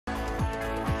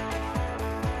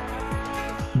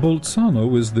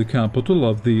Bolzano is the capital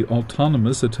of the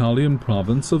autonomous Italian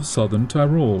province of Southern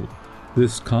Tyrol.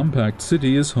 This compact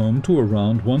city is home to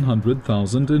around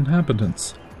 100,000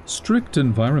 inhabitants. Strict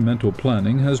environmental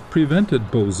planning has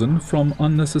prevented Bozen from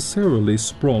unnecessarily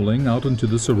sprawling out into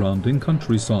the surrounding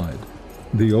countryside.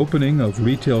 The opening of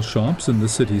retail shops in the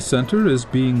city center is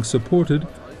being supported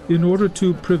in order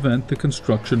to prevent the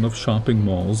construction of shopping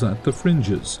malls at the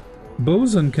fringes.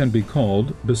 Bozen can be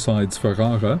called, besides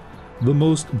Ferrara, the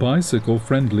most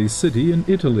bicycle-friendly city in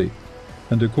Italy,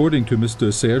 and according to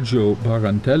Mr. Sergio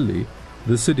Barantelli,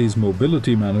 the city's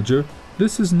mobility manager,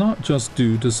 this is not just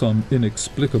due to some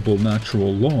inexplicable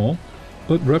natural law,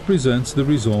 but represents the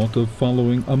result of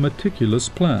following a meticulous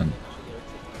plan.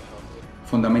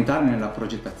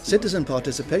 Citizen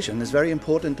participation is very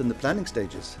important in the planning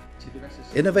stages.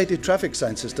 Innovative traffic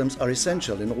sign systems are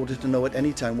essential in order to know at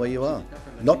any time where you are.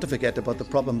 Not to forget about the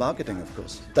proper marketing, of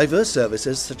course. Diverse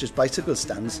services such as bicycle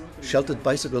stands, sheltered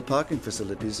bicycle parking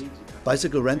facilities,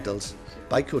 bicycle rentals,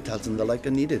 bike hotels and the like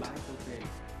are needed.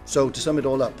 So, to sum it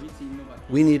all up,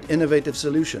 we need innovative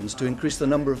solutions to increase the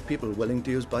number of people willing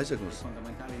to use bicycles.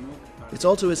 It's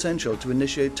also essential to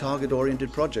initiate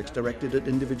target-oriented projects directed at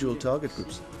individual target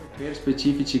groups. Per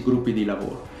specifici gruppi di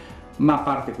lavoro. Ma a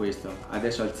parte questo,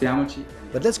 adesso alziamoci.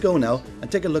 But let's go now and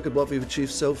take a look at what we've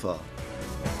achieved so far.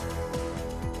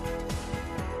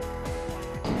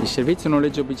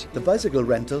 The bicycle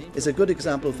rental is a good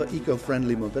example for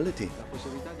eco-friendly mobility.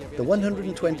 The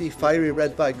 120 fiery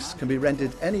red bikes can be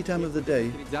rented any time of the day.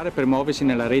 Per muoversi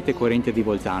nella rete corrente di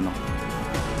Bolzano.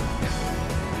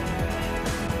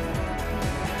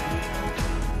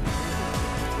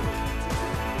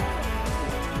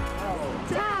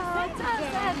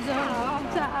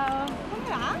 Ciao. Come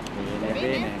va?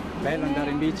 Bene. Bello andare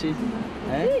in bici?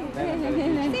 Sì, bella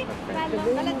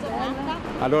giornata.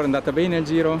 Allora è andata bene il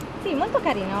giro? Sì, molto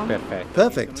carino.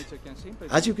 Perfect.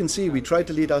 As you can see, we try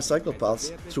to lead our cycle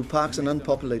paths through parks and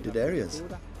unpopulated areas.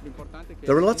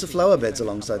 There are lots of flower beds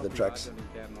alongside the tracks.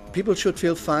 People should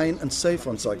feel fine and safe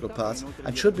on cycle paths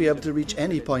and should be able to reach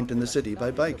any point in the city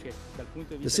by bike.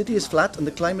 The city is flat and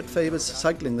the climate favors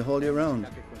cycling the whole year round.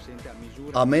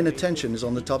 Our main attention is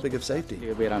on the topic of safety.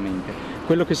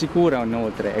 Quello che si cura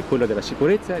inoltre è quello della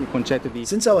sicurezza, il concetto di...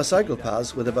 Since our cycle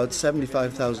paths, with about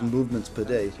 75,000 movements per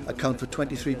day, account for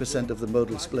 23% of the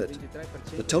modal split,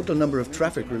 the total number of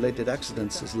traffic-related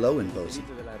accidents is low in Bozen.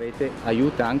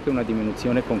 Aiuta anche una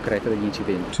diminuzione concreta degli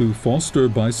incidenti. To foster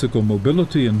bicycle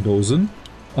mobility in Bozen,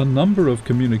 a number of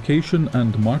communication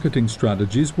and marketing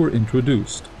strategies were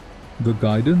introduced. The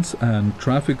guidance and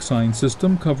traffic sign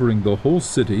system covering the whole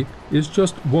city is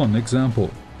just one example.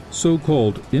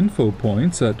 So-called info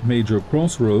points at major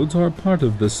crossroads are part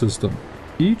of this system.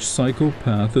 Each cycle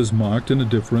path is marked in a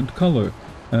different color,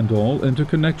 and all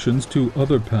interconnections to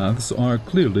other paths are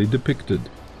clearly depicted.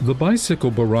 The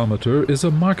bicycle barometer is a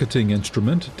marketing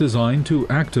instrument designed to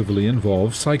actively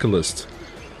involve cyclists.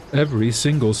 Every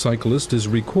single cyclist is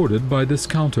recorded by this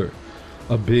counter.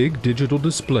 A big digital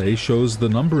display shows the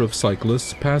number of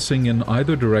cyclists passing in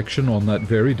either direction on that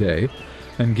very day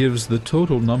and gives the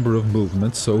total number of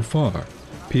movements so far.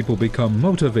 People become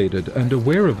motivated and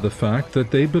aware of the fact that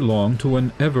they belong to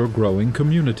an ever-growing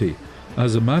community.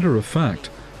 As a matter of fact,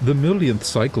 the millionth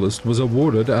cyclist was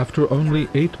awarded after only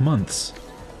 8 months.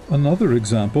 Another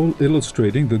example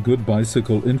illustrating the good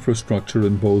bicycle infrastructure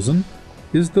in Bozen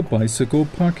is the bicycle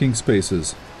parking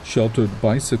spaces, sheltered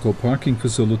bicycle parking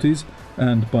facilities,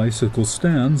 and bicycle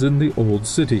stands in the old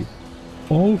city,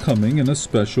 all coming in a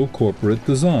special corporate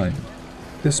design.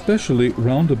 Especially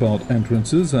roundabout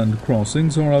entrances and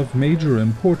crossings are of major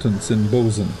importance in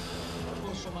Bozen.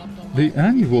 The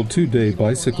annual 2-day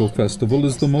bicycle festival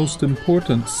is the most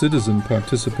important citizen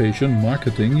participation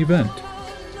marketing event.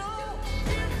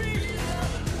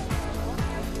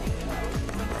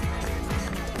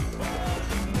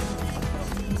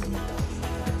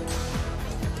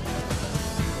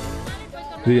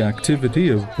 The activity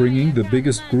of bringing the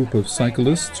biggest group of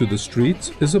cyclists to the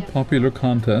streets is a popular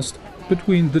contest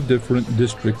between the different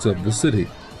districts of the city.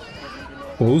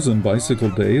 Bozen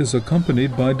Bicycle Day is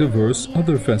accompanied by diverse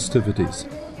other festivities.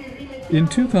 In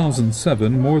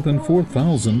 2007, more than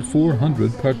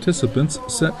 4,400 participants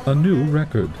set a new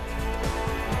record.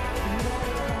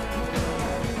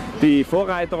 We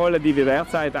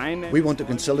want to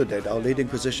consolidate our leading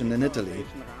position in Italy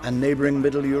and neighboring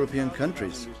Middle European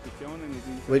countries.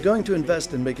 We're going to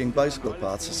invest in making bicycle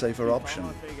paths a safer option,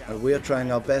 and we are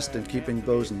trying our best in keeping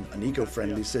Bozen an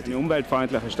eco-friendly city.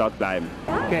 Umweltfreundliche Stadt bleiben.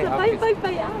 Okay, bye.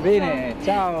 Bene,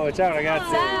 ciao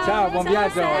ragazzi. Ciao, buon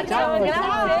viaggio. Ciao,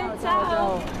 grazie.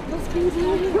 Ciao.